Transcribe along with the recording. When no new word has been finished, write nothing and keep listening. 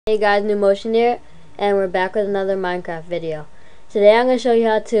Hey guys, New Motion here, and we're back with another Minecraft video. Today I'm going to show you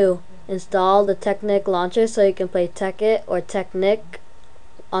how to install the Technic launcher so you can play Tekkit or Technic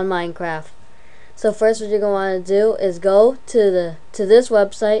on Minecraft. So first what you're going to want to do is go to this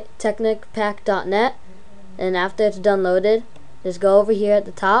website, technicpack.net, and after it's done loaded, just go over here at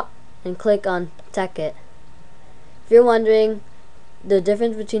the top and click on Tekkit. If you're wondering, the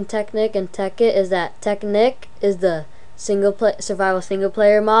difference between Technic and Tekkit is that Technic is the survival single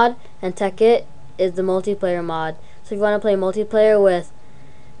player mod, and Tekkit is the multiplayer mod. So if you want to play multiplayer with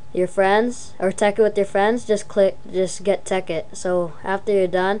your friends or Tekkit with your friends, just get Tekkit. So after you're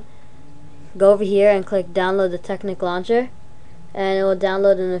done, go over here and click download the Technic launcher, and it will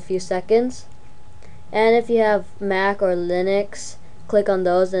download in a few seconds. And if you have Mac or Linux, click on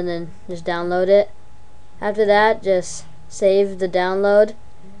those and then just download it. After that, just save the download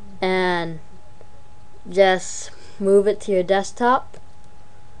and just move it to your desktop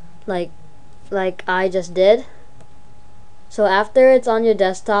like I just did. So after it's on your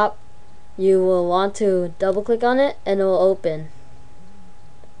desktop, you will want to double click on it and it will open,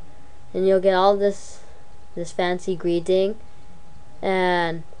 and you'll get all this fancy greeting,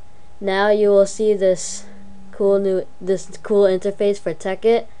 and now you will see this cool interface for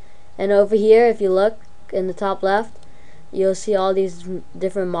Tekkit. And over here, if you look in the top left, you'll see all these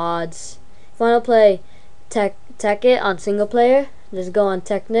different mods. If you want to play Tekkit on single player, just go on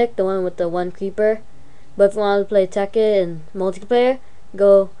Technic, the one with the one creeper. But if you want to play Tekkit in multiplayer,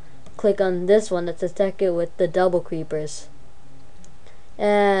 go click on this one that says Tekkit with the double creepers.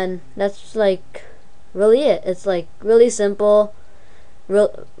 And that's like really it. It's like really simple.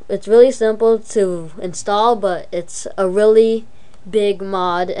 It's really simple to install, but it's a really big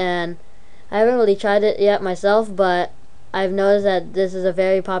mod, and I haven't really tried it yet myself, but I've noticed that this is a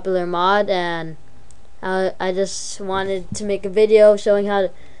very popular mod, and I just wanted to make a video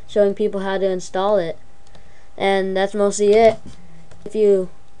showing people how to install it. And that's mostly it. If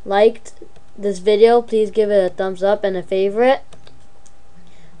you liked this video, please give it a thumbs up and a favorite.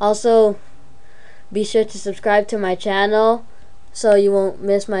 Also, be sure to subscribe to my channel so you won't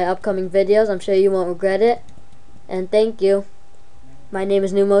miss my upcoming videos. I'm sure you won't regret it. And thank you. My name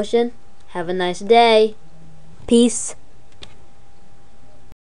is New Motion. Have a nice day. Peace.